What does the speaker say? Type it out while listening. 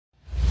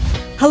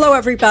Hello,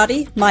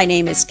 everybody. My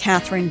name is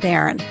Catherine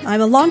Barron.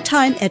 I'm a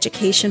longtime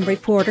education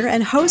reporter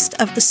and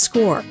host of The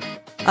Score,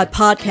 a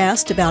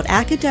podcast about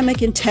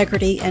academic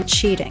integrity and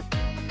cheating.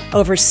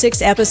 Over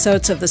 6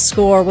 episodes of The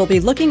Score, we'll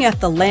be looking at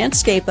the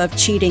landscape of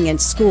cheating in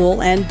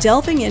school and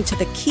delving into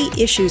the key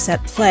issues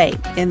at play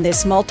in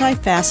this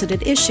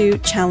multifaceted issue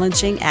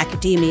challenging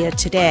academia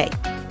today.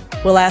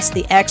 We'll ask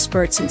the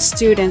experts and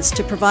students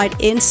to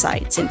provide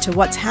insights into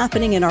what's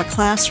happening in our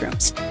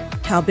classrooms.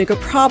 How big a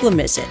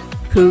problem is it?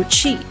 Who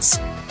cheats?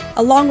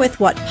 Along with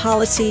what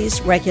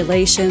policies,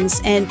 regulations,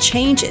 and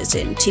changes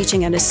in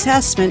teaching and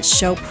assessment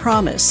show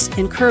promise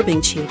in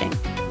curbing cheating.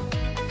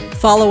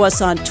 Follow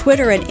us on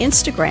Twitter and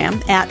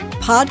Instagram at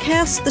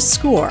Podcast The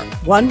Score,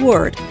 one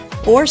word,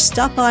 or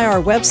stop by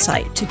our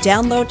website to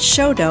download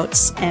show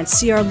notes and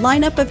see our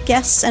lineup of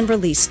guests and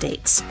release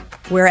dates.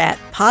 We're at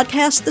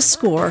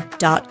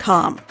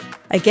podcastthescore.com.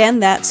 Again,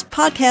 that's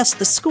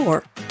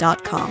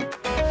podcastthescore.com.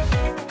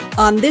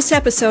 On this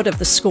episode of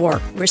The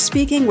Score, we're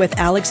speaking with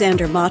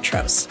Alexander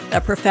Matros, a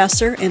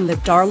professor in the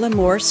Darla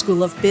Moore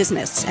School of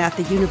Business at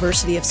the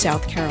University of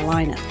South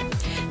Carolina,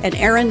 and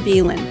Eren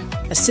Bilen,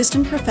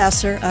 assistant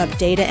professor of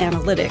data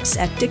analytics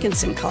at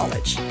Dickinson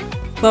College.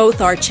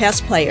 Both are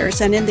chess players,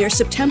 and in their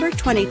September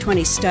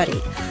 2020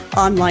 study,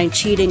 Online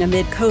Cheating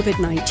Amid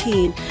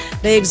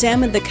COVID-19, they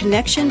examined the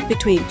connection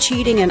between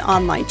cheating in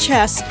online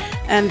chess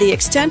and the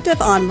extent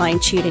of online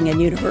cheating in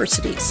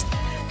universities.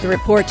 The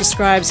report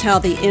describes how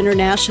the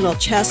International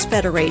Chess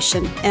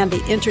Federation and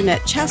the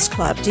Internet Chess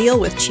Club deal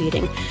with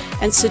cheating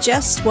and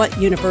suggests what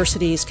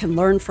universities can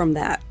learn from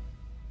that.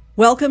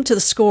 Welcome to The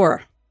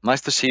Score.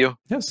 Nice to see you.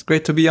 Yes,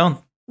 great to be on.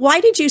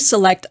 Why did you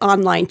select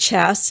online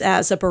chess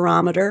as a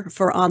barometer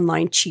for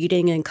online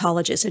cheating in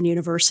colleges and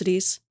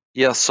universities?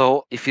 Yeah,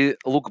 so if you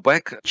look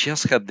back,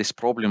 chess had this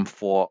problem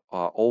for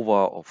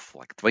over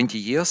 20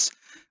 years.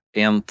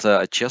 And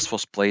chess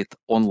was played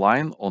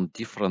online on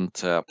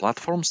different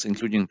platforms,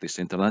 including this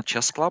Internet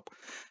Chess Club.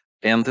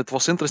 And it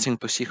was interesting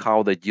to see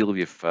how they deal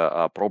with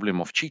a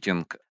problem of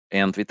cheating.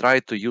 And we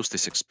tried to use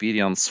this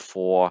experience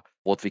for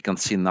what we can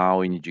see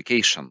now in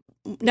education.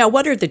 Now,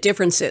 what are the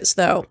differences,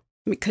 though?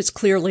 Because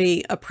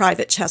clearly a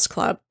private chess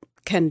club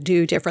can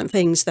do different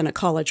things than a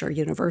college or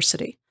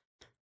university.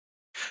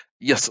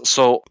 Yes,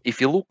 so if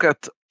you look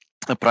at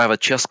a private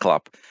chess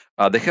club,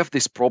 they have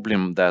this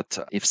problem that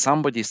if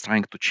somebody is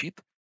trying to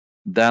cheat,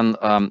 then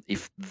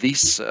if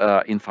this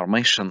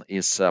information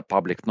is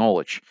public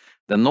knowledge,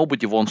 then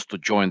nobody wants to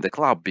join the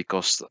club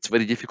because it's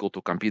very difficult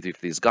to compete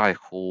with this guy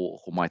who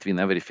might win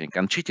everything.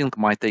 And cheating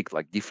might take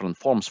different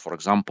forms. For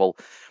example,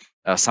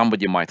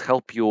 somebody might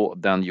help you,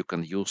 then you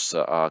can use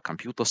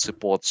computer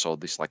support. So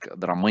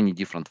there are many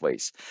different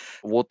ways.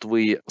 What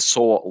we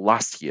saw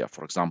last year,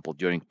 for example,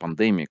 during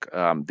pandemic,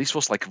 this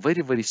was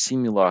very, very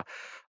similar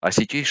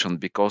situation,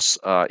 because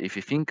if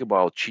you think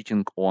about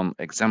cheating on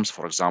exams,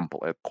 for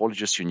example, at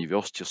colleges,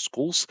 universities,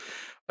 schools,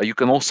 you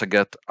can also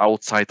get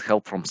outside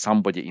help from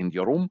somebody in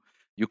your room.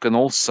 You can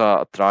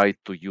also try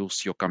to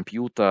use your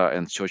computer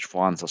and search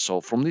for answers. So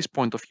from this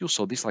point of view,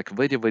 so these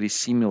very, very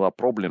similar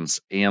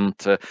problems. And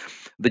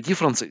the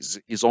difference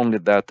is only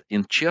that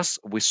in chess,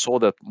 we saw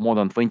that more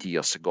than 20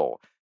 years ago.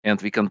 And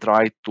we can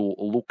try to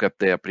look at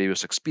their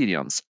previous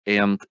experience.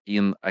 And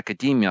in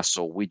academia,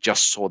 so we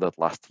just saw that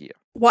last year.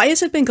 Why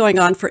has it been going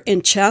on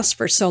in chess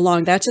for so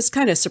long? That just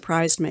kind of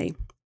surprised me.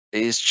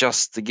 It's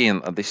just,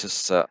 again, this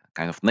is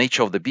kind of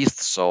nature of the beast.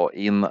 So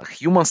in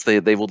humans,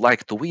 they would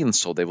like to win,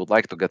 so they would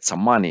like to get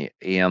some money.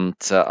 And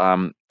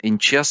in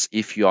chess,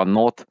 if you are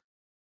not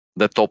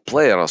the top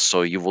player,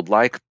 so you would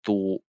like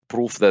to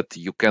prove that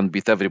you can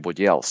beat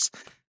everybody else.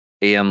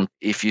 And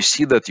if you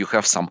see that you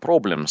have some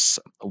problems,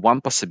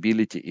 one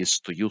possibility is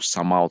to use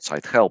some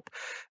outside help.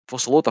 It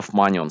was a lot of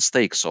money on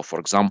stake. So,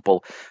 for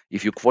example,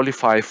 if you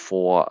qualify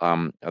for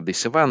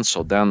this event,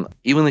 so then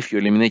even if you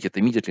eliminate it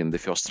immediately in the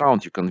first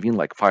round, you can win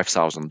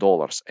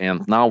 $5,000.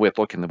 And now we're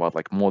talking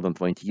about more than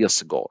 20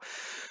 years ago.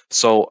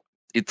 So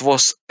it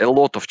was a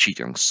lot of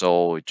cheating.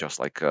 So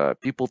just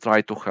people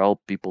try to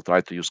help, people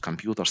try to use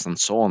computers and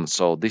so on.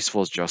 So this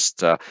was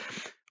just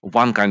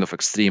one kind of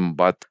extreme.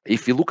 But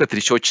if you look at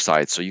research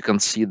sites, so you can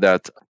see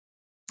that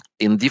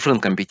in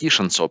different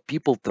competitions, so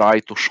people try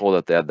to show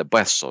that they're the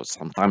best. So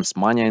sometimes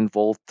money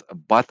involved,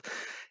 but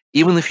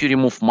even if you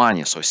remove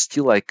money, so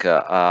still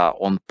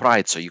on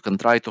pride, so you can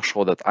try to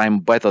show that I'm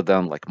better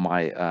than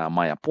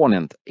my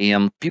opponent.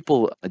 And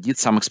people did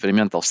some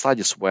experimental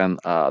studies when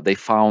they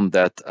found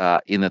that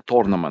in a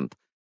tournament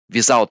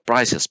without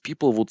prizes,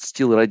 people would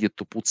still ready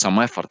to put some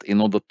effort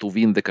in order to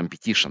win the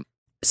competition.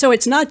 So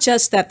it's not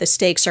just that the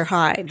stakes are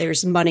high,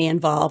 there's money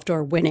involved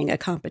or winning a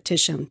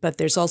competition, but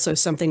there's also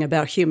something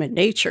about human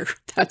nature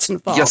that's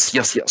involved.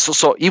 Yes.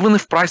 So even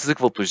if price is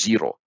equal to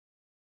 0,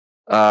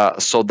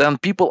 so then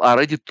people are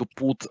ready to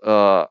put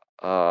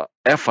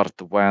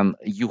effort when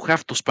you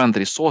have to spend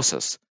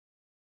resources.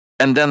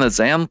 And then at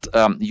the end,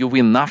 you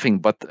win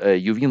nothing, but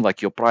you win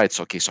your pride.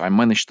 So, okay, so I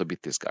managed to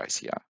beat these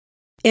guys, yeah.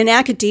 In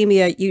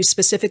academia, you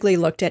specifically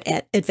looked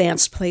at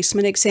advanced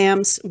placement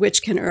exams,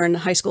 which can earn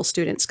high school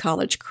students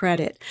college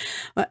credit.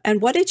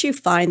 And what did you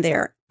find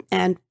there?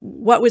 And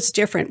what was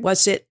different?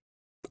 Was it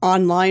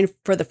online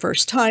for the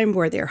first time?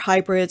 Were there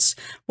hybrids?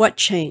 What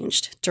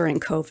changed during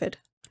COVID?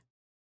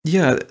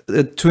 Yeah,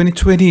 the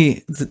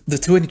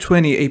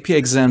 2020 AP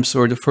exams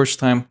were the first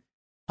time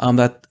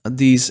that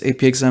these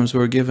AP exams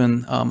were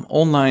given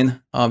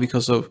online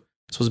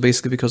this was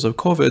basically because of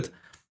COVID.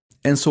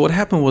 And so what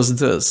happened was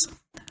this.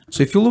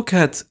 So if you look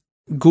at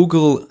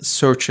Google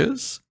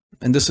searches,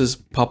 and this is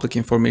public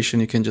information,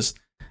 you can just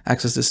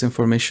access this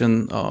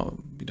information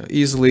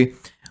easily.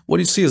 What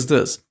you see is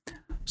this.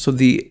 So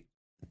the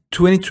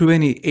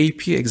 2020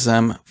 AP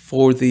exam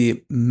for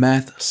the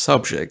math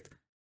subject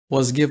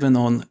was given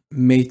on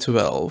May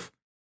 12.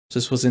 So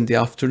this was in the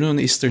afternoon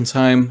Eastern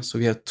time. So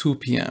we have 2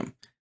 p.m.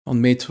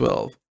 on May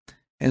 12.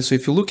 And so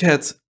if you look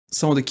at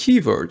some of the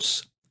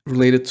keywords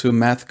related to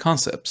math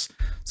concepts,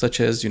 such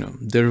as,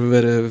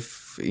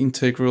 derivative,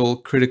 integral,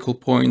 critical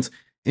point,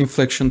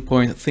 inflection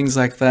point, things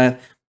like that,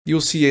 you'll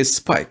see a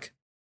spike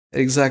at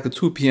exactly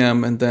 2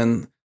 p.m. and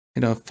then,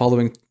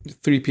 following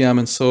 3 p.m.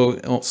 and so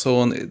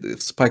on, the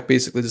spike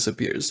basically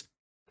disappears.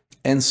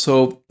 And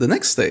so the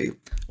next day,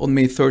 on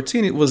May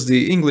 13, it was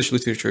the English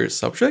literature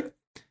subject.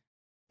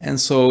 And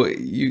so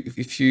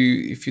if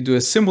you do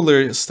a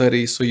similar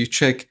study, so you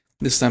check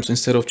this time, so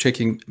instead of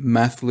checking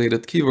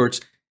math-related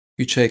keywords,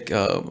 you check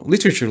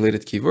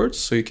literature-related keywords.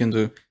 So you can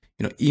do,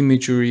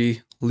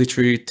 imagery,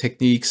 literary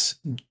techniques,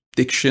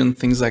 diction,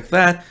 things like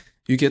that.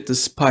 You get the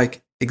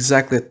spike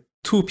exactly at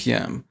 2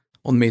 p.m.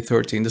 on May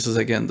 13. This is,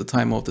 again, the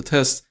time of the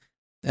test.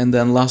 And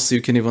then lastly,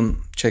 you can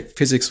even check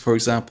physics, for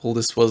example.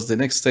 This was the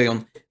next day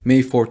on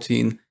May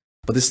 14,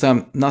 but this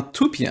time not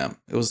 2 p.m.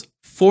 It was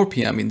 4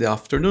 p.m. in the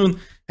afternoon,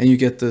 and you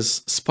get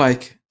this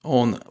spike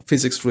on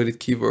physics-related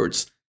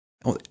keywords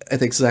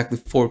at exactly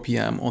 4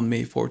 p.m. on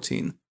May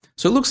 14.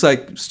 So it looks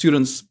like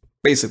students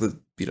basically,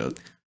 did,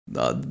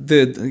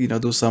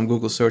 do some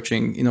Google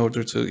searching in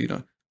order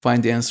to,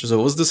 find the answers.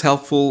 So was this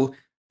helpful?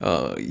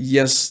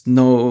 Yes,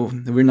 no,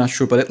 we're not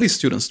sure, but at least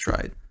students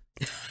tried.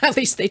 At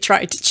least they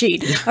tried to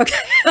cheat. Okay.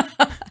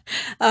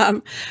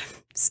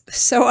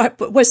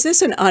 Was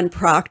this an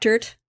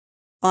unproctored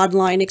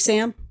online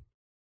exam?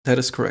 That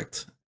is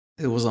correct.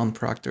 It was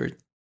unproctored.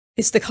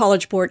 Is the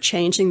College Board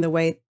changing the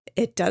way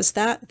it does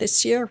that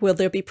this year? Will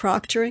there be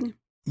proctoring?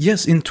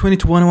 Yes, in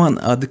 2021,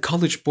 the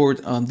College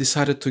Board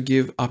decided to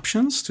give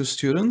options to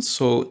students.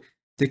 So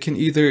they can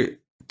either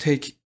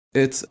take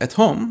it at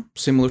home,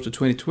 similar to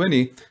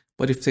 2020,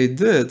 but if they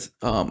did,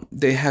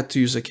 they had to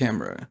use a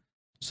camera.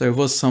 So there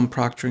was some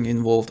proctoring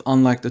involved,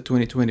 unlike the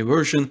 2020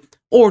 version,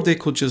 or they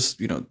could just,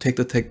 take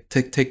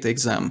the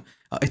exam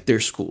at their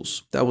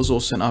schools. That was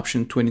also an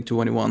option in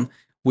 2021,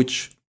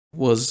 which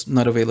was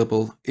not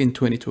available in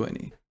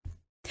 2020.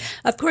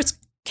 Of course,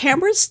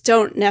 cameras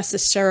don't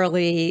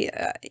necessarily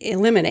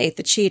eliminate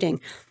the cheating.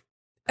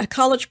 A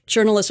college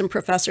journalism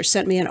professor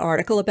sent me an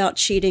article about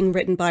cheating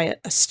written by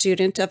a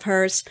student of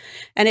hers,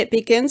 and it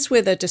begins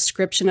with a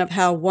description of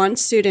how one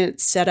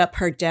student set up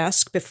her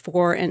desk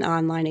before an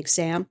online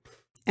exam.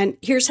 And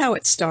here's how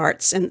it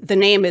starts, and the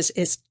name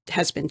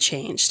has been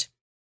changed.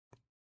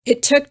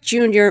 It took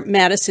junior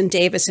Madison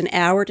Davis an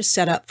hour to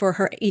set up for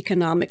her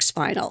economics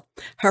final.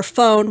 Her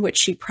phone, which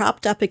she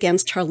propped up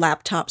against her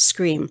laptop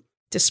screen,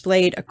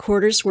 displayed a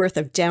quarter's worth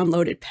of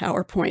downloaded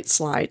PowerPoint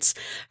slides.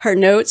 Her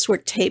notes were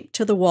taped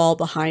to the wall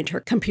behind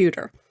her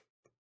computer.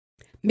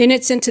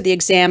 Minutes into the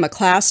exam, a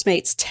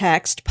classmate's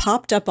text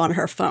popped up on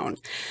her phone.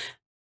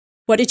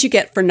 "What did you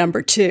get for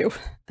number 2?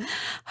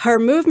 Her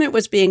movement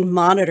was being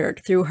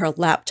monitored through her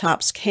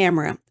laptop's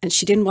camera, and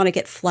she didn't want to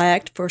get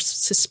flagged for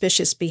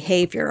suspicious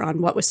behavior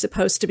on what was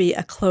supposed to be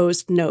a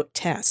closed note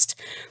test.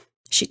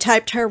 She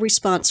typed her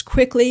response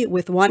quickly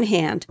with one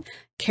hand,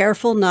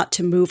 careful not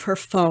to move her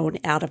phone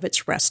out of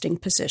its resting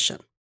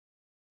position."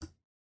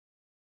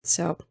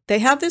 So they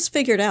have this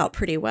figured out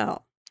pretty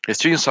well. The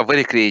students are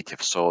very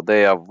creative, so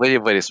they are very,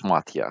 very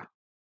smart, yeah.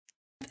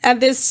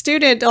 And this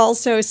student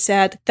also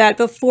said that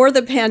before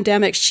the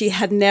pandemic, she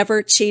had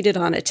never cheated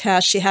on a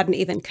test. She hadn't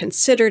even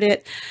considered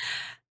it.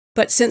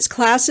 But since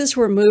classes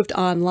were moved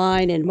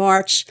online in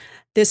March,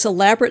 this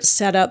elaborate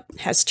setup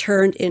has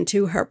turned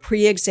into her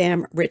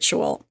pre-exam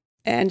ritual.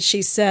 And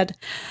she said,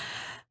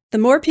 "The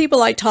more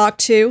people I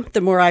talked to,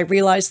 the more I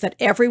realized that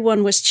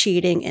everyone was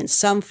cheating in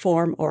some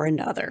form or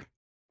another."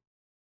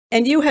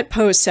 And you had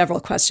posed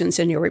several questions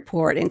in your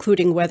report,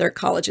 including whether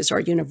colleges or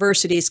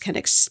universities can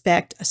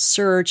expect a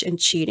surge in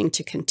cheating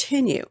to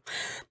continue.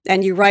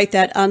 And you write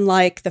that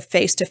unlike the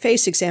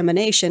face-to-face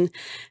examination,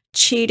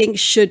 cheating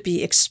should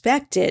be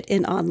expected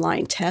in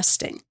online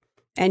testing.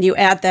 And you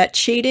add that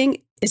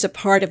cheating is a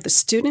part of the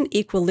student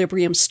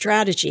equilibrium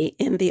strategy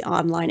in the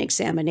online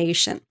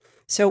examination.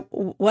 So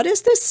what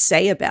does this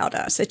say about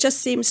us? It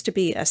just seems to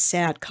be a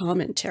sad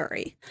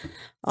commentary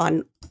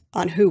on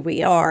who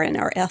we are and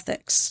our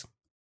ethics.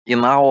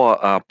 In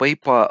our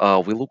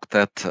paper, we looked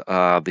at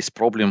this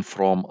problem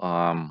from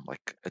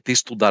at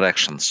least 2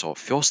 directions. So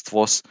first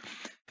was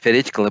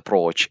theoretical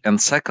approach, and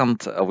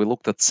second, we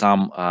looked at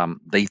some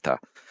data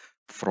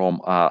from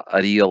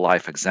real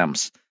life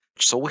exams.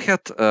 So we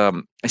had a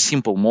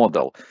simple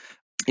model.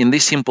 in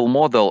this simple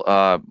model,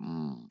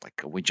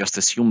 like we just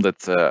assume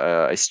that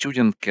a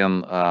student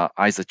can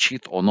either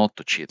cheat or not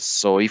to cheat.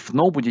 So if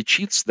nobody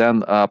cheats,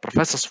 then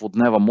professors would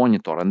never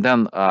monitor, and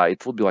then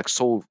it would be like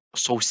so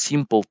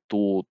simple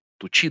to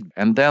cheat.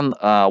 And then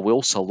we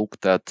also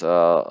looked at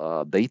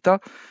data.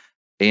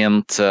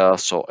 And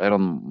so,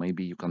 Aaron,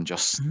 maybe you can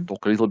just Mhm.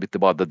 talk a little bit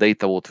about the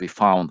data what we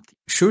found.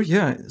 Sure,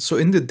 yeah. So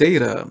in the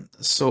data,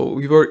 so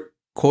we were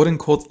quote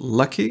unquote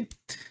lucky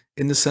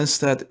in the sense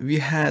that we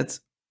had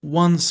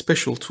one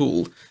special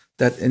tool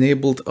that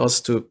enabled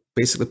us to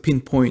basically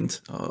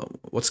pinpoint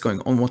what's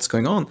going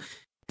on.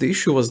 The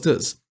issue was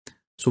this.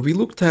 So we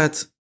looked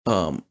at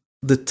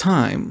the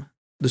time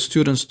the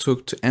students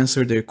took to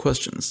answer their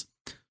questions.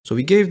 So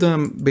we gave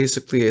them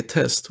basically a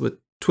test with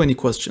 20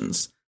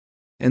 questions,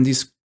 and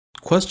these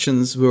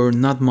questions were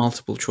not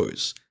multiple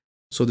choice.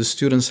 So the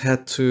students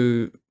had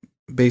to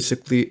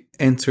basically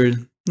enter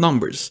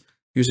numbers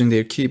using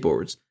their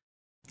keyboards.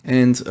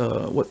 And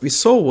what we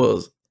saw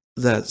was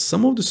that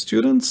some of the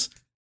students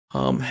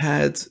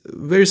had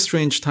very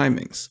strange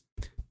timings.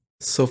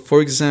 So,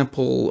 for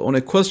example, on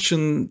a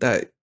question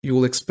that you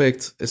will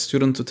expect a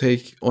student to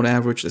take on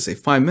average, let's say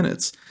 5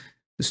 minutes,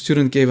 the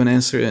student gave an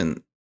answer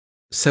in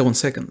 7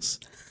 seconds.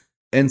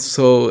 And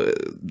so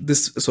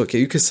okay,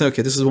 you can say,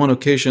 okay, this is one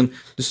occasion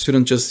the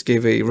student just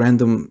gave a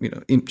random,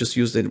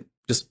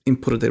 just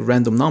inputted a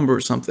random number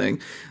or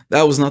something.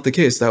 That was not the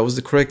case. That was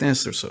the correct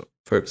answer. So,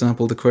 for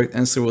example, the correct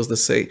answer was,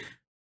 let's say,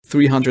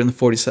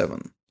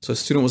 347. So a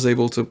student was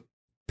able to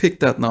pick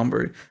that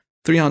number,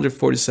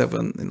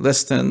 347, in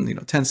less than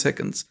 10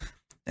 seconds.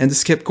 And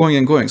this kept going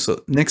and going.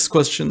 So next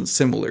question,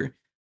 similar.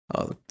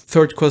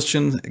 Third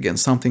question, again,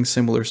 something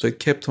similar. So it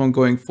kept on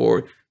going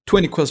for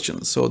 20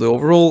 questions. So the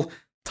overall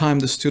time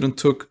the student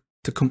took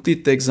to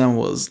complete the exam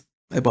was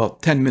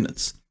about 10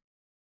 minutes.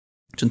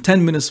 In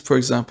 10 minutes, for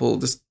example,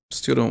 this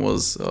student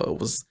was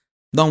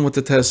done with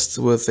the test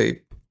with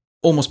a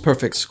almost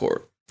perfect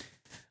score.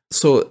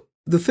 So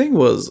the thing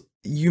was,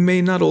 you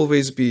may not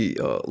always be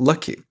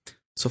lucky.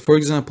 So, for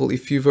example,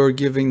 if you were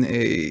giving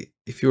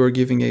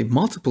a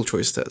multiple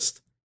choice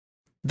test,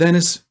 then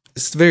it's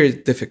very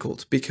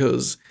difficult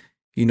because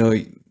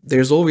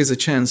there's always a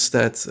chance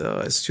that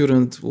a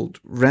student will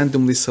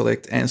randomly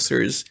select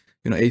answers,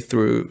 A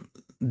through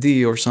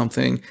D or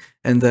something,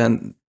 and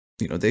then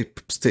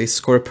they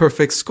score a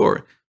perfect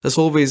score. That's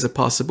always a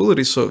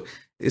possibility. So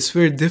it's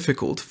very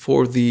difficult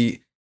for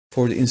the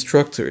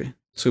instructor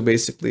to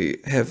basically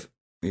have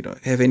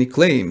any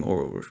claim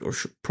or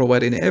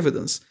provide any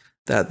evidence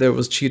that there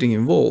was cheating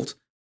involved.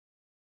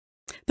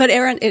 But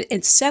Aaron,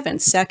 in 7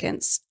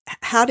 seconds,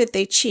 how did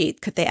they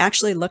cheat? Could they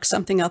actually look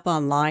something up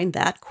online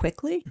that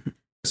quickly?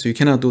 So you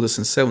cannot do this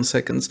in 7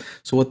 seconds.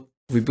 So what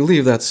we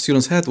believe that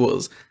students had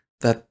was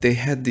that they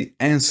had the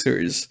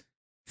answers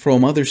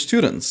from other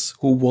students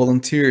who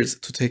volunteered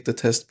to take the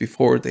test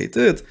before they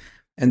did,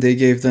 and they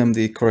gave them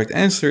the correct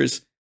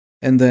answers.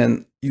 And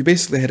then you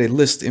basically had a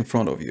list in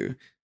front of you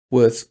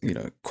with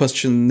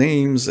question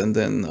names and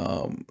then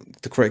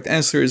the correct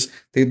answers.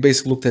 They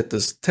basically looked at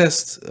this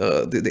test,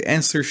 the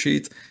answer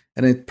sheet,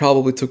 and it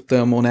probably took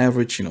them on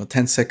average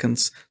 10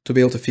 seconds to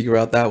be able to figure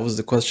out that was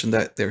the question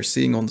that they're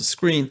seeing on the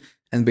screen,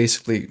 and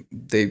basically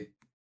they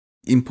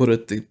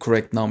inputted the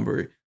correct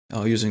number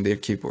using their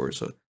keyboard.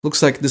 So it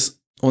looks like this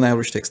on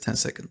average takes 10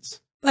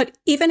 seconds. But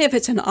even if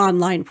it's an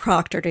online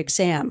proctored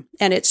exam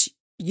and it's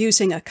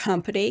using a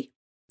company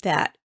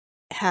that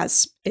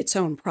has its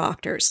own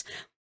proctors,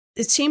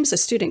 it seems a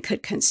student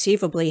could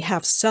conceivably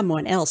have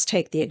someone else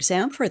take the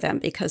exam for them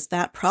because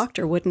that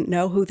proctor wouldn't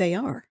know who they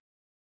are.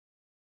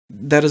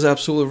 That is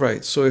absolutely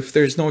right. So if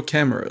there's no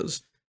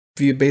cameras,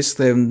 we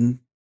basically have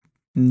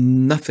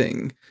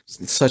nothing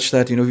such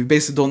that we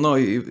basically don't know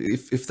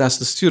if that's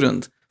the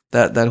student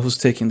that who's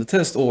taking the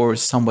test or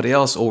somebody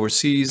else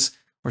overseas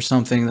or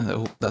something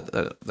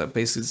that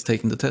basically is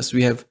taking the test.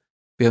 We have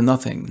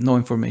nothing, no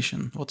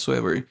information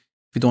whatsoever.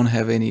 We don't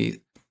have anything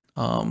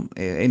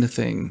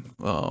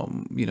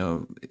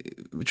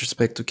with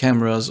respect to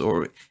cameras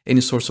or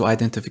any sort of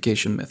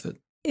identification method.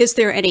 Is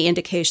there any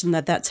indication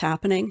that that's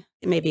happening,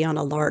 maybe on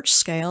a large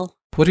scale?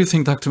 What do you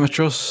think, Dr.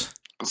 Matros?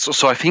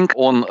 So I think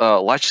on a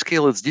large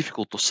scale it's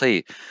difficult to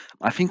say.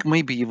 I think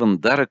maybe even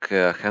Derek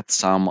had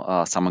some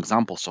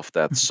examples of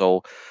that.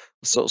 So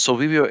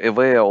we were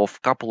aware of a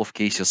couple of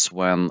cases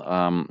when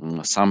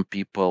some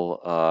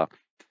people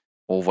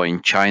over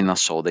in China,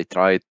 so they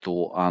tried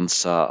to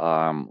answer,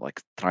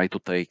 try to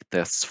take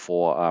tests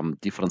for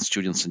different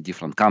students in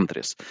different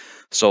countries.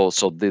 So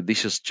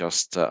this is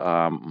just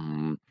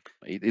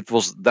it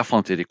was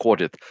definitely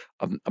recorded.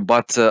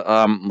 But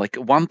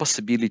one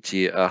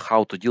possibility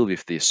how to deal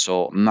with this.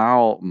 So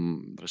now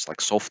there's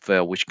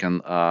software which can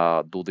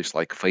do this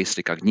face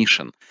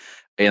recognition.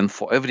 And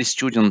for every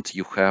student,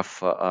 you have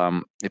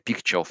a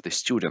picture of the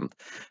student.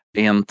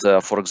 And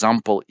for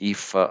example,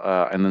 if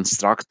an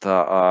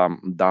instructor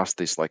does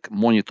this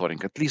monitoring,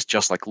 at least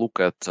just look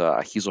at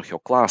his or her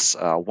class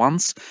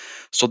once,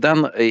 so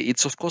then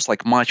it's of course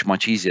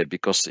much easier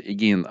because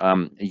again,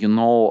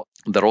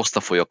 the roster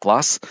for your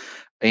class,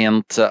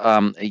 and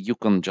you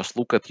can just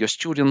look at your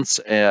students.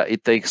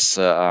 It takes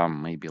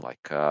maybe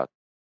like a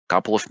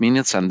couple of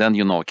minutes, and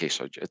then okay,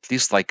 so at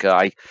least like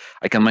I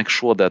can make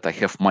sure that I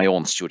have my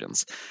own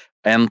students.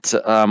 And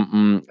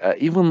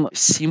even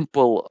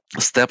simple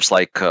steps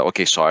like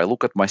okay, so I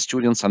look at my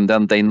students, and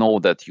then they know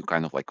that you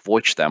kind of like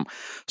watch them.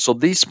 So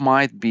this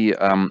might be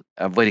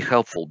very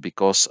helpful,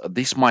 because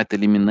this might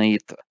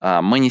eliminate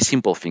many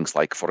simple things.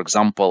 Like, for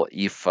example,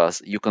 if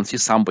you can see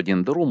somebody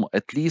in the room,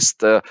 at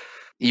least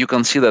you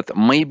can see that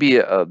maybe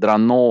there are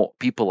no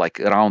people like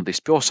around this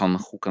person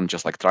who can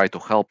just like try to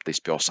help this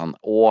person,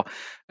 or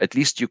at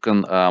least you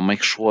can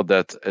make sure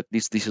that at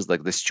least this is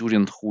like the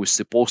student who is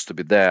supposed to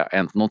be there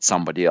and not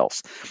somebody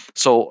else.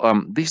 So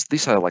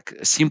these are like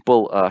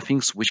simple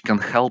things which can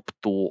help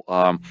to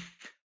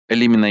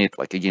eliminate,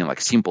 like, again,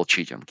 like simple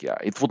cheating. Yeah,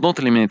 it would not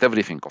eliminate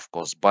everything, of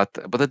course, but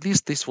at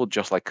least this would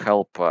just like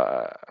help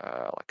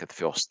like at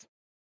first.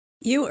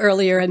 You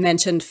earlier had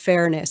mentioned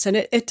fairness, and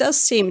it does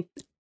seem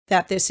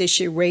that this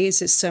issue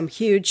raises some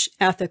huge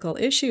ethical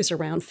issues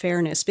around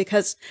fairness,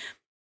 because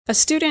a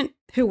student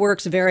who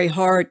works very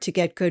hard to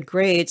get good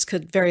grades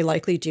could very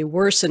likely do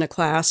worse in a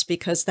class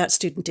because that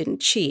student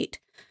didn't cheat.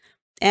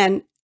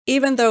 And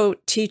even though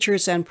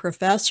teachers and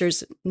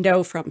professors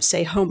know from,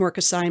 say, homework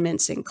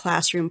assignments and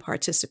classroom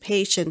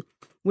participation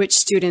which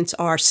students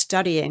are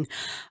studying,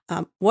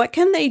 what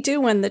can they do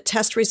when the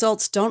test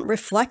results don't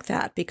reflect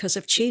that because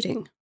of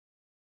cheating?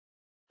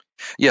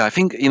 Yeah, I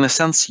think in a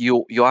sense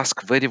you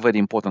ask very, very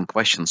important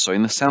questions. So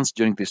in a sense,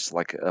 during this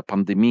like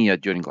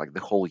pandemic, during like the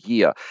whole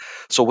year,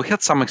 so we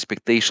had some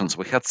expectations.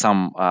 We had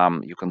some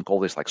you can call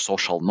this like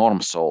social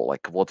norms. So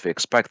like what we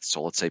expect.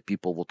 So let's say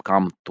people would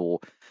come to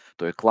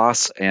a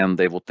class and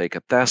they would take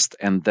a test,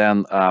 and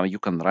then you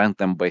can rank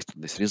them based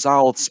on these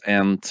results,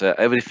 and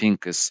everything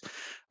is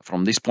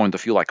from this point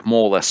of view like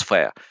more or less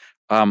fair.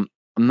 Um,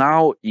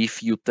 Now,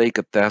 if you take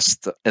a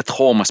test at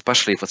home,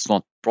 especially if it's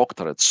not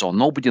proctored, so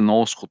nobody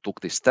knows who took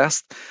this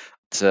test.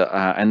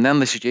 And then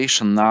the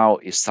situation now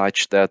is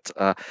such that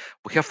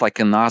we have like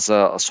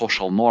another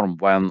social norm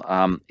when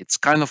it's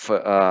kind of,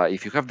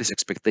 if you have these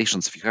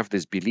expectations, if you have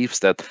these beliefs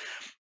that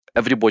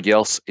everybody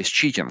else is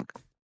cheating.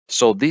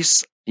 So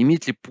this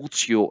immediately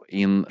puts you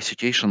in a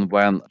situation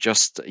when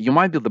just you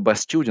might be the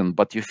best student,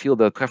 but you feel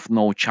that you have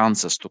no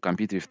chances to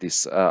compete with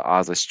these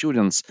other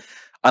students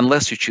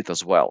unless you cheat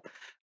as well.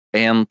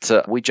 And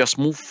we just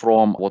move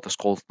from what is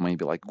called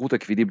maybe like good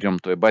equilibrium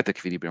to a bad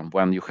equilibrium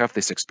when you have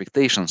these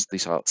expectations.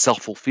 These are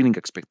self-fulfilling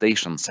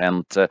expectations.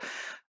 And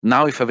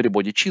now if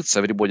everybody cheats,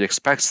 everybody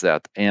expects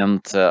that.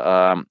 And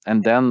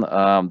then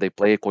they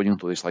play according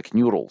to these like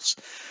new rules.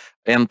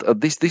 And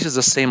this is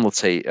the same, let's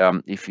say,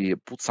 if we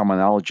put some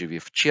analogy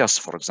with chess,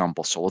 for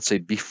example. So let's say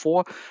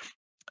before,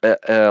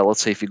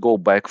 let's say if you go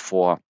back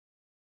for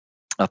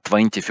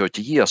 20,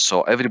 30 years,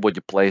 so everybody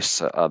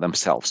plays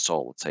themselves.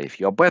 So let's say if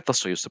you're better,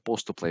 so you're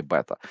supposed to play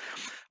better.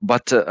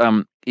 But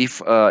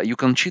if you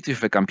can cheat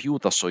with a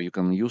computer, so you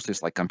can use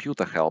this like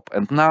computer help.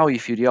 And now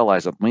if you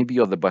realize that maybe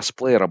you're the best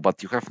player,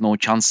 but you have no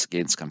chance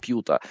against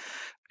computer,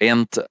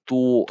 and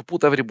to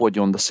put everybody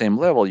on the same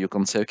level, you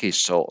can say, okay,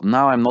 so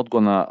now I'm not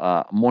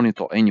gonna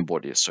monitor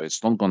anybody. So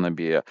it's not gonna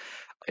be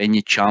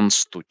any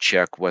chance to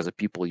check whether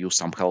people use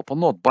some help or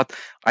not. But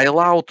I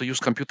allow to use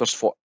computers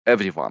for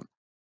everyone.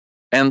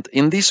 And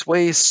in these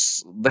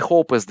ways, the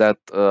hope is that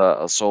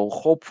so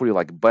hopefully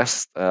like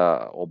best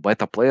or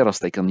better players,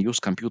 they can use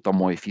computer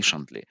more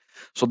efficiently.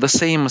 So the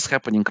same is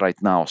happening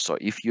right now. So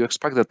if you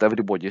expect that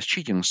everybody is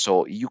cheating,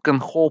 so you can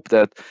hope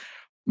that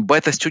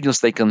better students,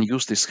 they can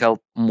use this help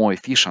more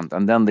efficient,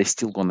 and then they're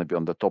still going to be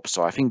on the top.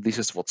 So I think this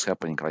is what's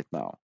happening right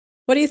now.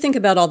 What do you think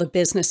about all the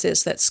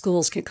businesses that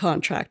schools can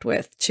contract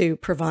with to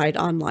provide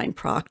online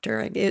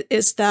proctoring?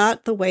 Is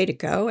that the way to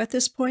go at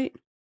this point?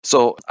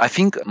 So I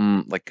think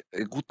like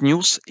good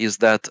news is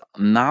that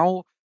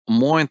now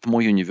more and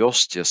more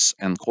universities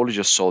and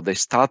colleges, so they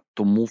start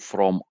to move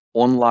from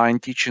online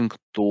teaching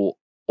to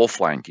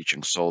offline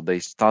teaching. So they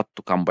start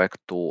to come back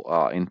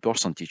to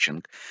in-person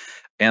teaching.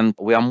 And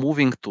we are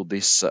moving to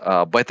this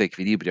better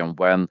equilibrium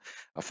when,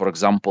 for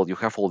example, you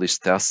have all these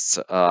tests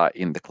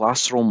in the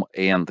classroom,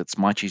 and it's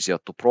much easier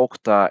to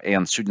proctor,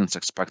 and students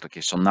expect,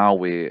 okay, so now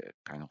we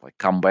kind of like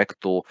come back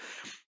to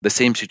the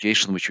same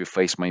situation which we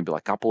faced maybe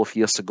like a couple of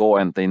years ago,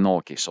 and they know,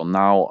 okay, so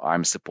now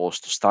I'm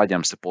supposed to study,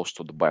 I'm supposed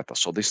to do better.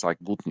 So this is like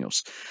good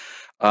news.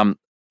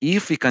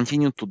 If we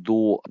continue to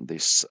do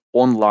this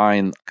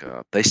online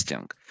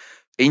testing,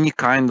 any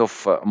kind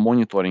of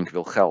monitoring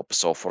will help.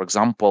 So, for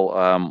example,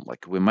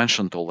 like we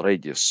mentioned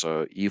already,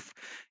 so if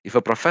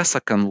a professor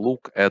can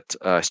look at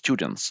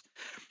students,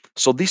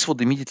 so this would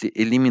immediately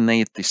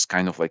eliminate this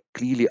kind of like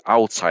clearly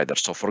outsider.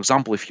 So for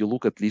example, if you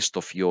look at list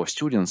of your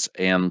students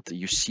and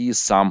you see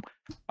some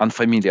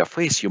unfamiliar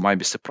face, you might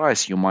be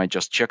surprised. You might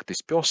just check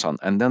this person,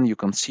 and then you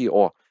can see,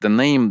 oh, the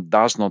name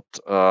does not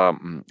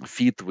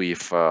fit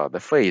with the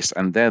face,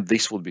 and then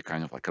this would be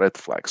kind of like red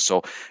flag.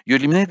 So you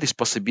eliminate these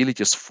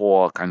possibilities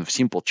for kind of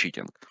simple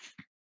cheating.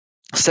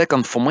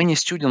 Second, for many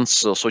students,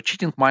 so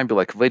cheating might be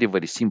like very,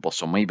 very simple.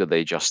 So maybe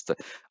they just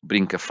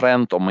bring a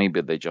friend, or maybe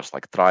they just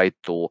like try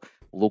to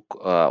look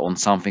on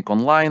something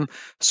online,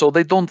 so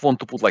they don't want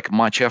to put like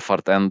much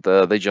effort, and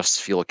they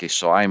just feel, okay,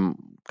 so I'm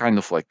kind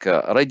of like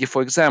ready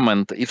for exam,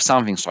 and if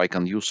something, so I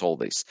can use all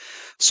this.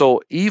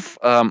 So if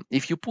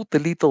you put a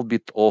little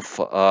bit of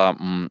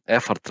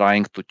effort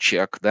trying to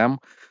check them,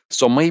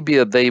 so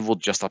maybe they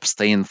would just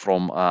abstain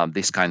from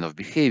this kind of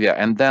behavior,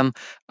 and then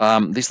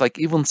this like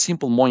even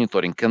simple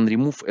monitoring can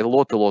remove a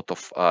lot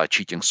of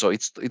cheating. So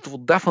it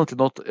would definitely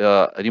not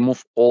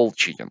remove all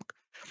cheating,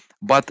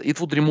 but it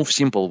would remove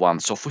simple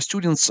ones. So for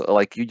students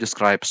like you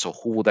described, so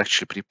who would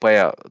actually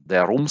prepare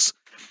their rooms,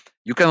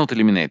 you cannot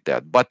eliminate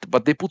that. But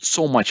they put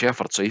so much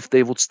effort. So if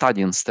they would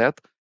study instead,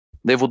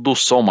 they would do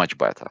so much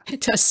better.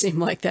 It does seem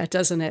like that,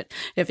 doesn't it?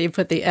 If you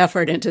put the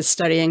effort into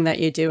studying that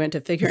you do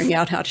into figuring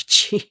out how to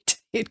cheat,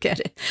 you'd get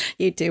it.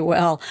 You'd do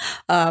well.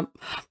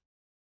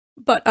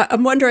 But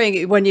I'm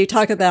wondering, when you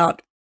talk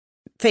about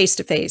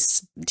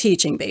face-to-face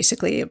teaching,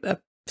 basically,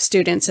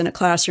 students in a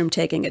classroom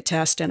taking a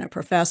test and a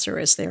professor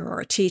is there or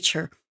a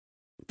teacher,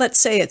 let's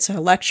say it's a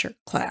lecture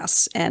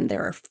class and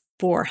there are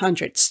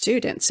 400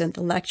 students in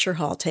the lecture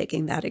hall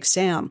taking that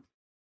exam.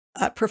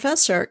 A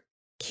professor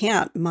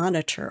can't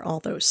monitor all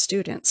those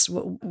students.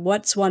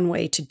 What's one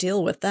way to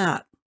deal with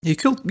that? You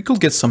could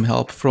get some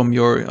help from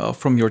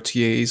your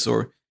TAs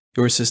or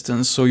your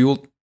assistants. So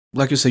you'll,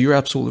 like you say, you're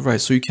absolutely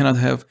right. So you cannot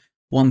have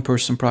one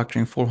person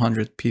proctoring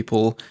 400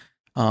 people.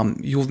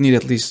 You'll need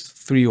at least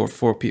 3 or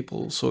 4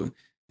 people. So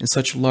in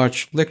such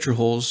large lecture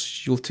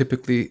halls, you'll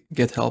typically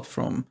get help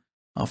from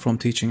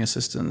teaching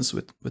assistants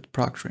with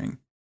proctoring,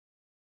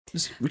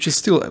 which is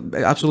still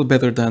absolutely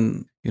better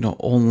than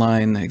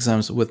online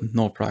exams with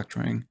no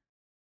proctoring.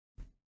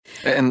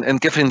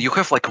 And Catherine, you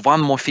have like one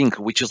more thing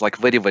which is like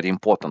very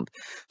important.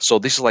 So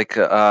this is like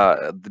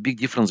the big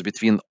difference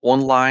between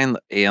online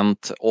and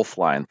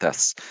offline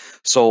tests.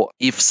 So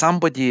if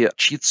somebody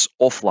cheats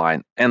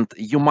offline, and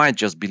you might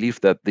just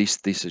believe that this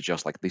is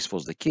just like this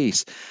was the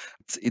case,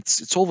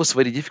 it's always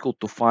very difficult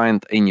to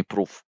find any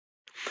proof.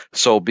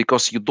 So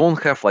because you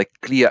don't have like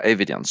clear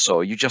evidence,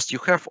 so you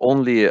have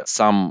only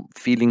some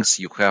feelings,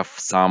 you have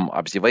some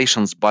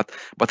observations, but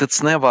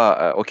it's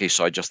never okay,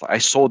 so I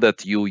saw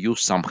that you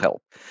use some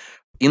help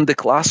in the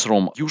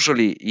classroom.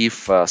 Usually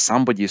if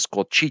somebody is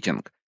caught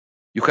cheating,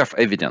 you have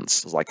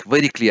evidence, like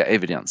very clear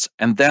evidence.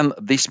 And then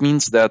this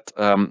means that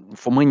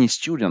for many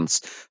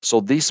students,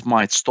 so this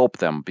might stop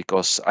them,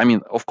 because, I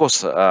mean, of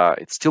course,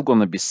 it's still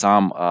going to be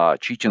some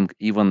cheating,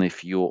 even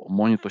if you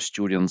monitor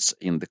students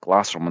in the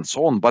classroom and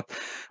so on. But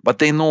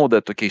they know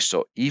that, okay,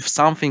 so if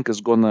something is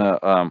going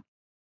to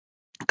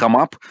come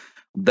up,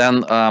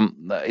 then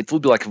it will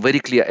be like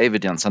very clear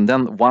evidence. And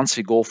then once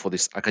we go for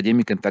this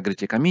academic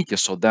integrity committee,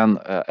 so then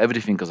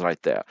everything is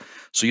right there.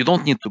 So you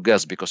don't need to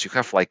guess, because you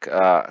have like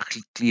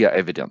clear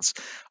evidence.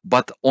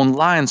 But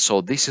online,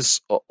 so this is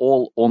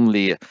all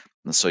only,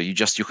 so you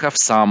have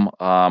some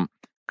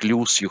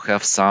clues, you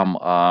have some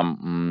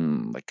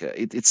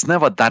it's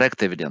never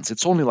direct evidence,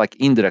 it's only like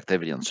indirect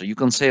evidence. So you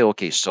can say,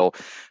 okay, so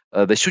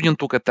the student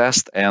took a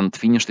test and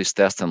finished this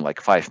test in like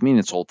 5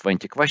 minutes, all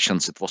 20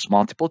 questions. It was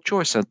multiple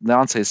choice, and the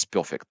answer is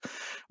perfect.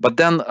 But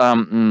then,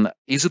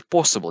 is it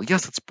possible?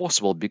 Yes, it's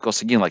possible,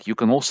 because again, like you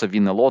can also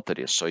win a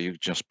lottery. So you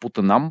just put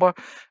a number,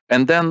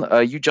 and then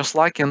you just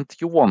like, and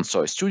you won.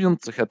 So a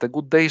student had a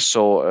good day,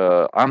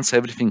 so answer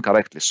everything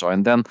correctly. So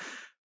and then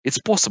it's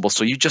possible.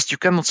 So you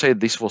cannot say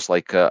this was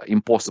like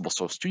impossible.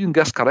 So student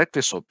guessed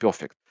correctly, so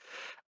perfect.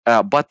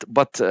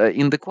 But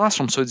in the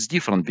classroom, so it's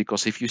different,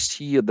 because if you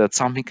see that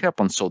something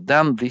happens, so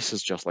then this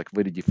is just like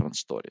very different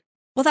story.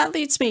 Well, that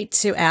leads me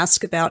to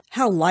ask about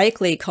how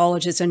likely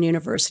colleges and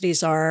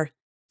universities are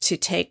to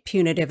take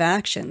punitive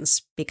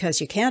actions, because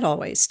you can't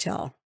always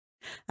tell.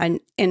 And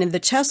in the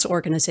test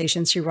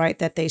organizations, you write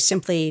that they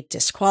simply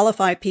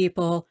disqualify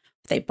people,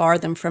 they bar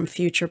them from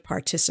future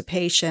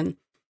participation.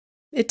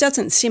 It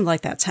doesn't seem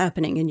like that's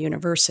happening in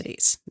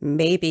universities.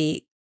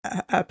 Maybe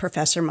a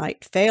professor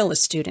might fail a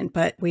student,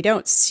 but we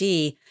don't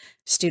see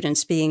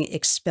students being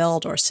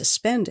expelled or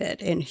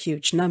suspended in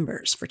huge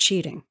numbers for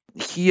cheating.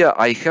 Here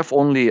I have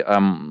only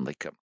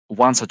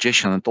one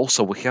suggestion, and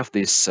also we have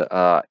this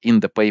in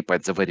the paper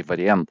at the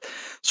very end.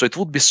 So it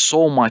would be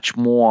so much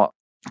more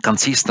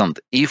consistent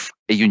if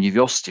a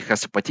university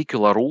has a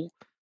particular rule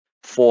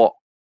for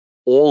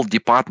all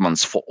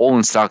departments, for all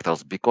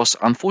instructors, because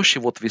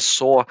unfortunately what we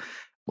saw,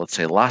 let's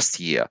say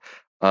last year,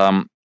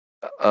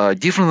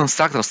 different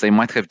instructors, they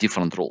might have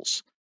different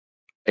rules.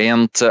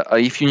 And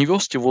if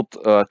university would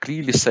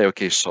clearly say,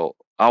 okay, so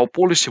our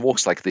policy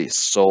works like this,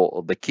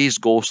 so the case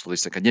goes to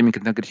this academic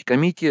integrity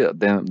committee,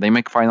 then they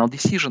make final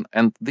decision,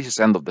 and this is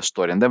end of the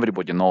story, and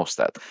everybody knows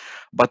that.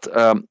 But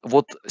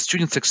what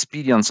students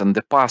experience in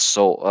the past,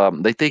 so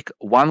they take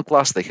one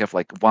class, they have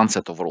like one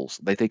set of rules.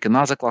 They take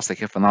another class, they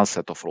have another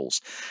set of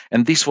rules.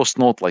 And this was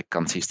not like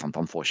consistent,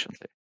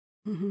 unfortunately.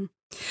 Mm-hmm.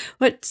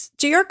 But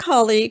do your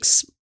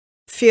colleagues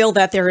feel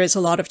that there is a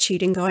lot of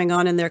cheating going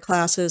on in their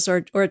classes,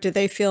 or do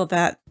they feel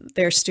that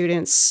their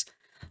students,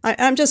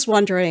 I'm just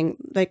wondering,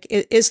 like,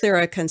 is there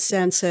a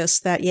consensus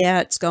that,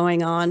 yeah, it's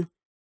going on,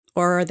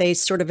 or are they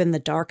sort of in the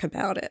dark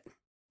about it?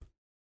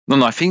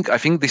 No, I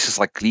think this is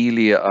like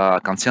clearly a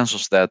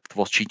consensus that it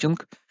was cheating,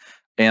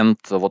 and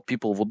what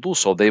people would do,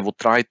 so they would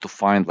try to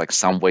find like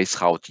some ways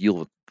how to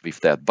deal with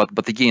that.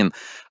 But again,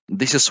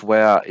 this is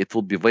where it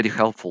would be very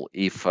helpful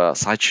if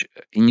such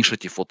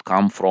initiative would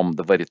come from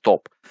the very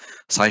top,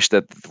 such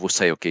that it would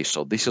say, okay,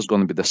 so this is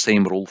going to be the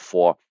same rule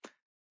for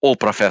all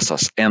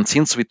professors. And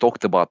since we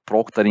talked about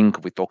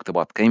proctoring, we talked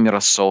about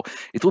cameras, so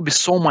it would be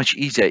so much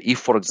easier if,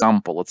 for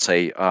example, let's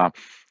say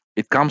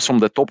it comes from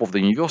the top of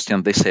the university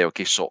and they say,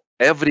 okay, so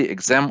every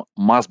exam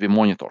must be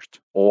monitored,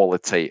 or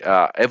let's say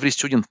every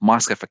student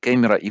must have a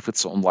camera if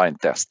it's an online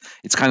test.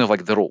 It's kind of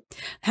like the rule.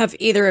 Have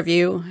either of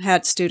you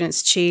had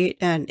students cheat?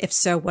 And if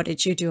so, what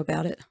did you do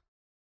about it?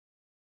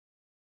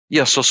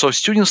 Yeah, so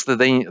students,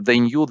 they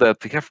knew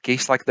that we have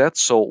case like that,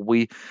 so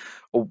we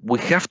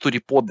have to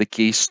report the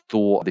case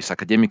to this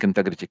academic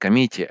integrity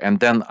committee, and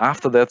then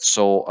after that,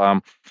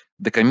 so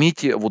the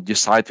committee would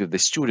decide with the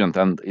student,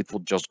 and it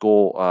would just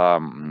go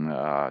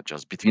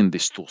just between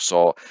these two.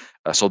 So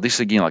this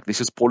again, like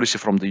this is policy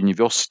from the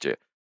university.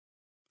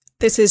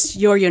 This is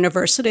your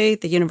university,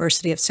 the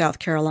University of South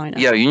Carolina.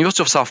 Yeah,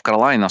 University of South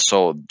Carolina.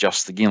 So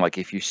just again, like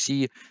if you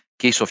see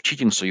case of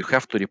cheating, so you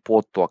have to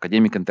report to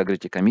academic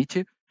integrity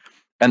committee.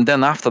 And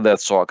then after that,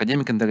 so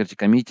academic integrity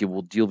committee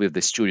would deal with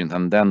the student,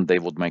 and then they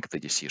would make the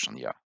decision.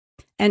 Yeah.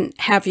 And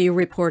have you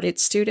reported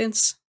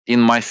students?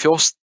 In my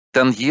first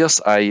 10 years,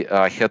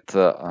 I had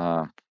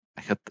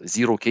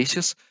 0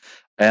 cases,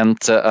 and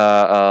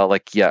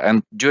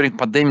and during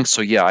pandemic,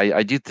 so yeah,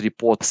 I did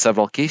report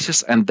several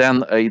cases, and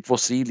then it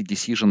was really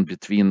decision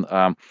between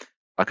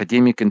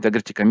academic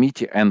integrity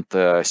committee and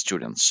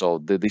students. So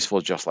this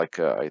was just like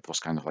it was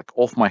kind of like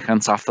off my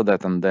hands after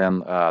that, and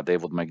then they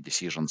would make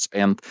decisions.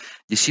 And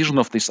decision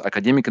of this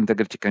academic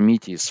integrity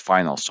committee is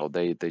final, so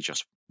they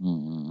just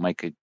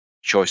make a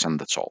choice, and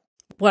that's all.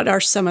 What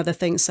are some of the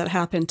things that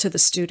happened to the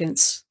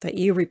students that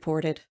you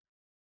reported?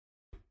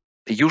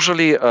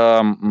 Usually,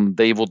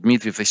 they would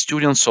meet with the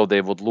students, so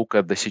they would look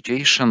at the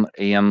situation,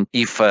 and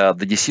if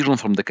the decision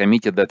from the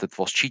committee that it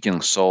was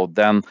cheating, so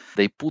then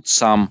they put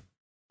some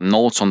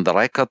notes on the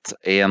record,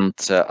 and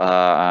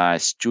a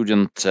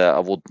student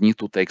would need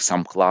to take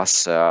some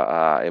class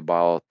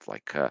about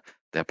like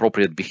the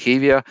appropriate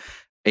behavior.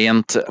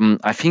 And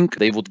I think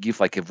they would give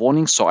like a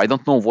warning. So I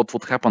don't know what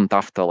would happen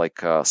after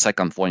like a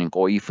second warning,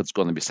 or if it's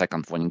going to be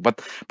second warning.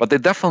 But they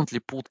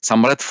definitely put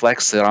some red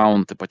flags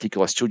around a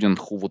particular student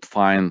who would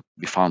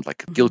be found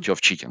like guilty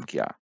of cheating.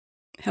 Yeah.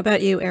 How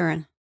about you,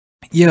 Eren?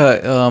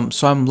 Yeah,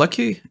 so I'm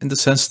lucky in the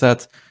sense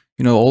that,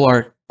 all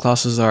our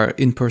classes are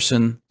in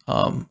person,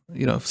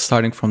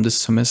 starting from this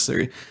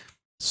semester.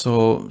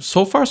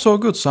 So far so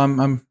good. So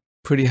I'm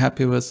pretty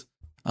happy with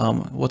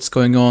what's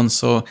going on.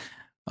 So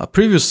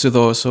previously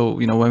though, so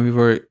when we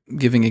were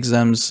giving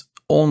exams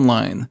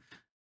online,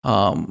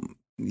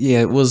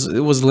 it was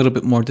a little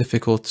bit more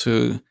difficult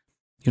to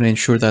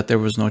ensure that there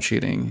was no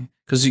cheating,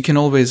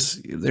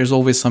 because there's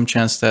always some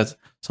chance that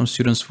some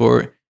students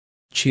were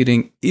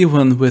cheating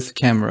even with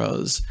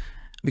cameras,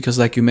 because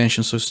like you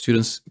mentioned, so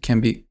students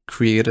can be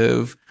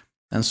creative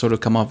and sort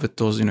of come up with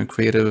those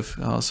creative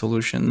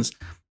solutions.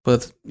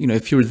 But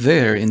if you're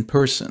there in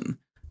person,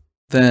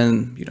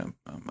 then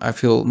I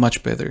feel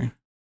much better.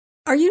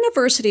 Are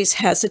universities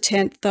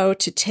hesitant, though,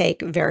 to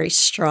take very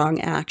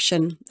strong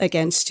action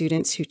against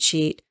students who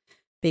cheat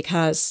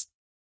because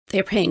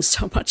they're paying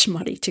so much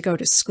money to go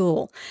to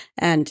school,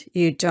 and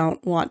you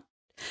don't want,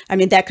 I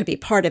mean, that could be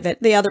part of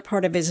it. The other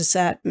part of it is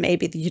that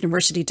maybe the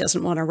university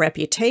doesn't want a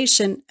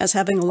reputation as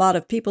having a lot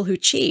of people who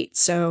cheat,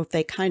 so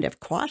they kind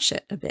of quash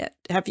it a bit.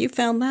 Have you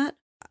found that?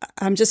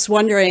 I'm just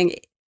wondering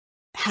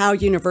how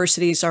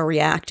universities are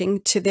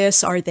reacting to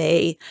this. Are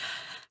they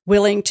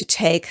willing to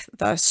take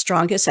the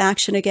strongest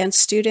action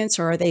against students,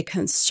 or are they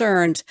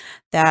concerned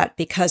that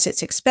because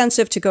it's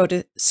expensive to go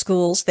to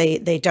schools,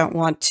 they don't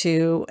want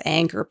to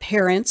anger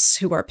parents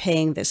who are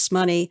paying this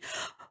money,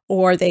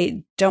 or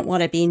they don't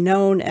want to be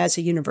known as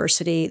a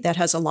university that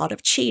has a lot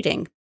of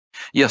cheating?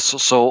 Yes,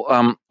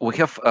 so we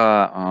have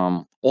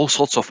all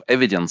sorts of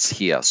evidence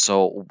here.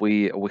 So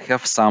we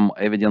have some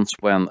evidence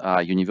when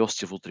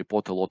university would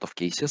report a lot of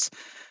cases.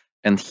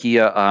 And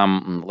here,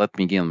 let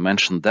me again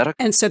mention Derek.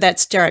 And so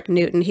that's Derek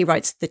Newton. He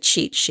writes the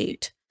cheat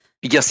sheet.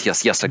 Yes,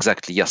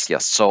 exactly.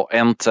 Yes. So,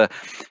 and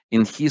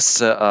in his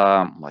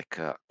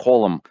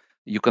column,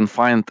 you can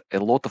find a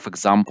lot of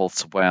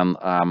examples when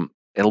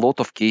a lot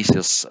of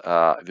cases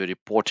were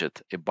reported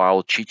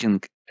about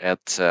cheating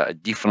at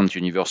different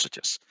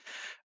universities.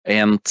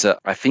 And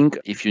I think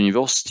if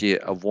university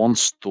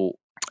wants to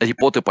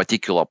report a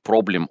particular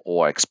problem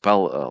or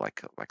expel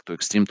like to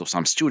extreme to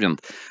some student,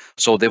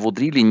 so they would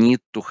really need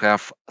to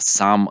have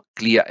some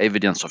clear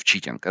evidence of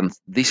cheating, and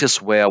this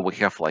is where we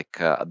have like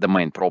the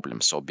main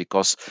problem. So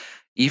because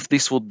if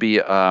this would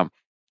be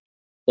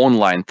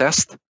online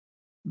test,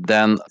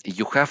 then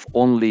you have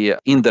only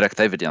indirect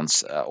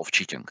evidence of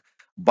cheating.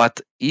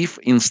 But if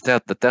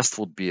instead the test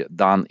would be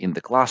done in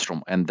the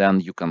classroom and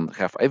then you can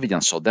have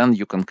evidence, so then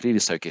you can clearly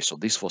say, okay, so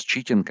this was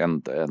cheating,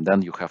 and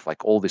then you have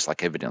like all this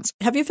like evidence.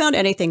 Have you found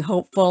anything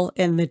hopeful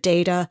in the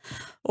data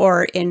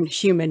or in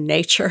human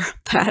nature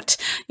that,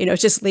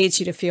 just leads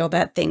you to feel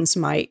that things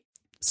might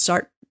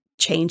start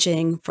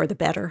changing for the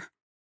better?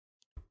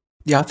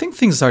 Yeah, I think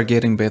things are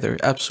getting better.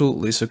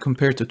 Absolutely. So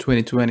compared to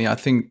 2020, I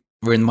think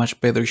we're in much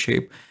better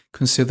shape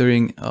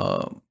considering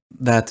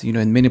that,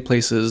 in many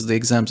places the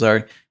exams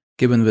are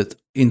given with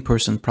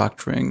in-person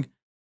proctoring.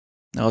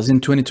 Now, as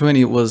in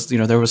 2020, it was,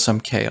 there was some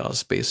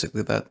chaos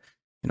basically that,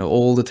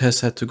 all the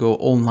tests had to go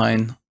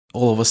online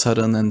all of a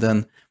sudden, and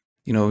then,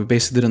 we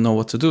basically didn't know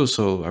what to do.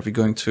 So are we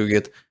going to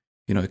get,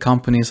 a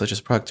company such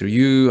as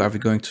ProctorU? Are we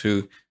going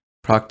to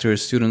proctor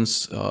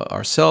students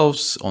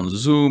ourselves on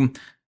Zoom?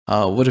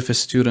 What if a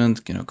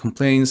student,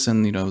 complains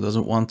and,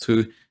 doesn't want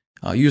to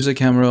use a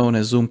camera on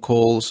a Zoom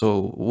call?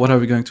 So what are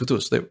we going to do?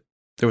 So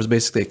there was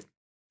basically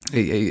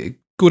a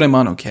good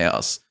amount of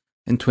chaos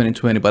in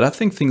 2020, but I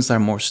think things are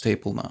more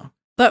stable now.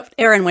 But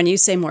Eren, when you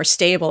say more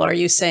stable, are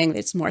you saying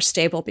it's more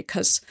stable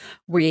because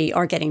we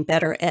are getting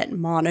better at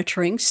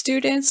monitoring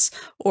students?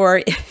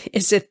 Or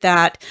is it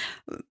that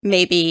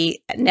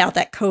maybe now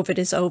that COVID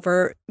is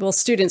over, will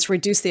students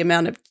reduce the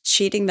amount of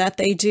cheating that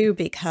they do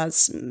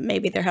because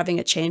maybe they're having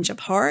a change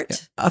of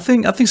heart? Yeah. I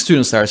think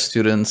students are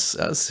students.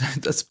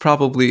 That's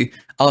probably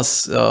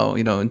us,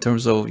 in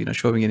terms of,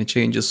 showing any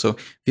changes. So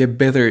we have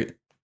better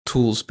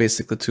tools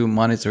basically to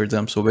monitor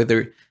them. So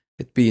whether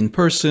it be in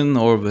person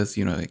or with,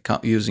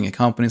 using a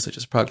company such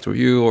as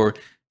ProctorU, or,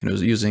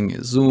 using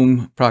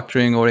Zoom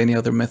proctoring or any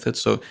other method.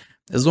 So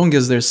as long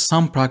as there's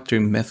some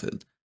proctoring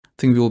method, I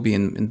think we will be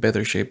in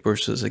better shape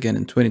versus, again,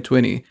 in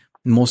 2020, in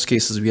most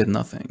cases, we had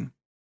nothing.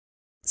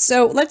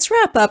 So let's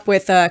wrap up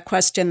with a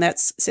question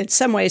that's in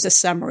some ways a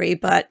summary,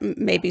 but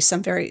maybe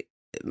some very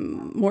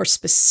more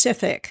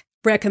specific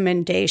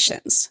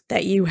recommendations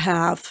that you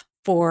have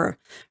for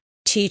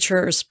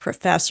teachers,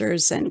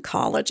 professors, and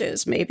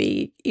colleges.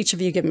 Maybe each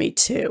of you give me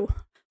two.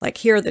 Like,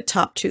 here are the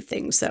top two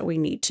things that we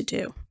need to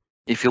do.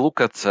 If you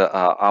look at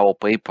our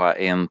paper,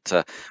 and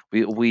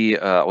we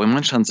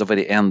mentioned at the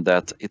very end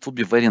that it would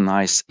be very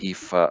nice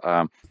if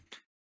a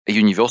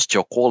university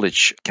or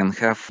college can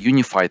have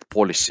unified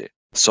policy.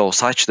 So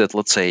such that,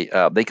 let's say,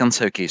 they can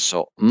say, okay,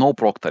 so no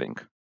proctoring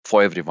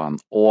for everyone,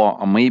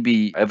 or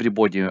maybe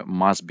everybody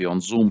must be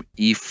on Zoom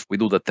if we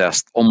do the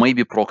test, or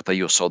maybe proctor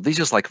you. So this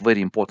is like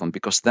very important,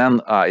 because then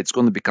it's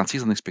going to be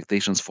consistent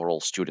expectations for all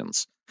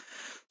students.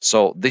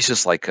 So this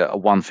is like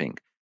one thing.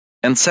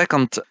 And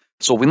second,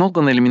 so we're not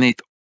going to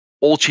eliminate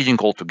all cheating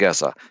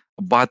altogether,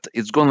 but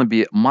it's going to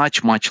be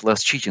much, much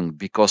less cheating,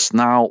 because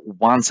now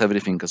once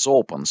everything is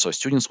open, so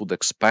students would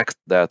expect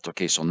that,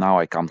 okay, so now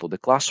I come to the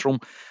classroom,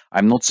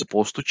 I'm not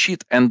supposed to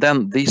cheat. And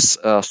then these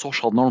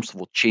social norms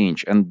would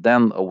change. And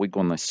then we're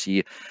going to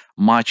see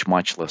much,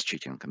 much less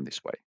cheating in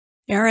this way.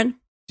 Eren?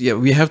 Yeah,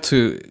 we have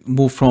to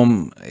move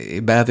from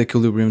a bad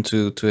equilibrium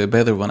to a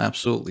better one.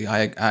 Absolutely.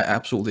 I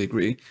absolutely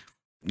agree.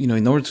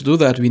 In order to do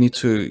that, we need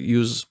to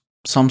use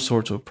some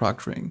sort of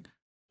proctoring.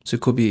 So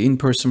it could be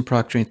in-person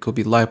proctoring, it could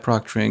be live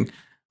proctoring.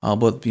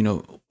 But,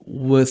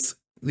 with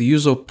the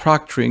use of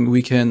proctoring,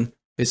 we can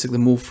basically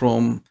move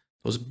from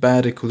those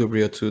bad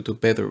equilibria to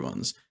better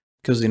ones.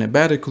 Because in a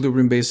bad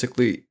equilibrium,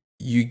 basically,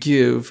 you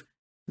give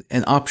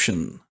an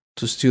option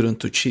to student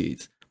to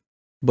cheat.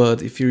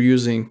 But if you're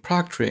using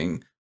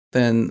proctoring,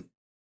 then,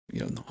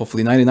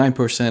 hopefully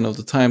 99% of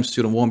the time,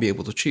 student won't be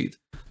able to cheat.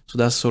 So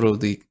that's sort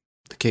of the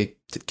key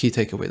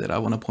takeaway that I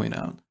want to point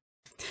out.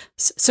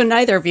 So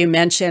neither of you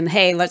mentioned,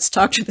 hey, let's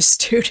talk to the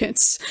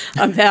students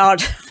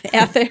about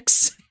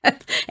ethics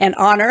and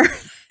honor.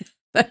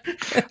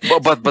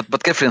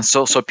 but Catherine,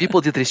 so people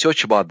did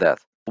research about that.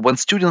 When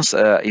students,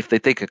 if they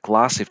take a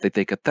class, if they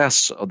take a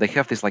test, they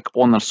have this like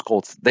honors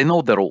codes. They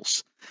know the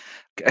rules.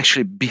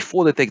 Actually,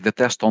 before they take the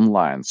test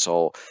online,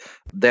 so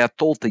they are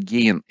told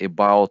again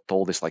about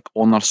all this like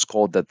honors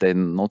code that they're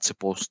not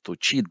supposed to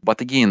cheat.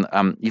 But again,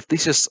 if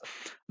this is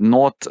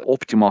not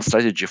optimal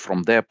strategy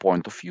from their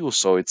point of view,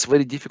 so it's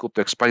very difficult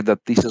to expect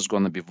that this is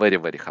going to be very,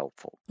 very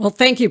helpful. Well,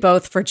 thank you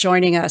both for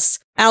joining us.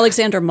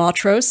 Alexander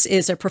Matros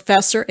is a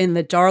professor in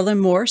the Darla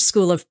Moore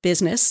School of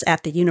Business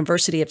at the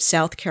University of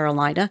South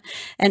Carolina,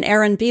 and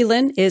Eren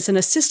Bilen is an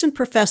assistant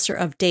professor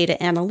of data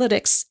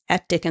analytics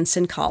at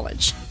Dickinson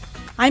College.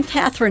 I'm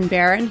Catherine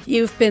Barron.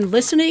 You've been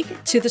listening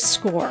to The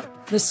Score.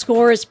 The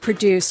Score is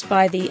produced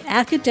by the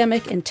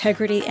Academic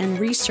Integrity and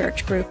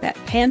Research Group at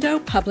Pando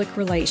Public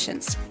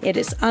Relations. It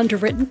is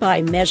underwritten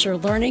by Measure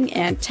Learning,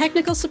 and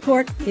technical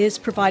support is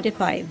provided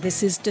by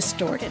This Is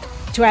Distorted.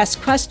 To ask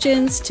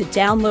questions, to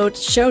download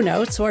show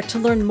notes, or to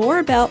learn more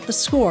about The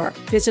Score,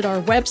 visit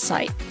our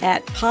website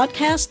at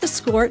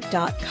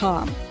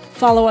podcastthescore.com.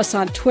 Follow us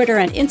on Twitter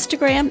and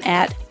Instagram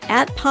at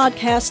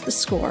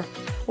podcastthescore.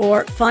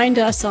 Or find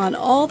us on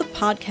all the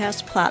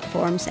podcast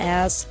platforms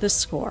as The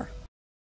Score.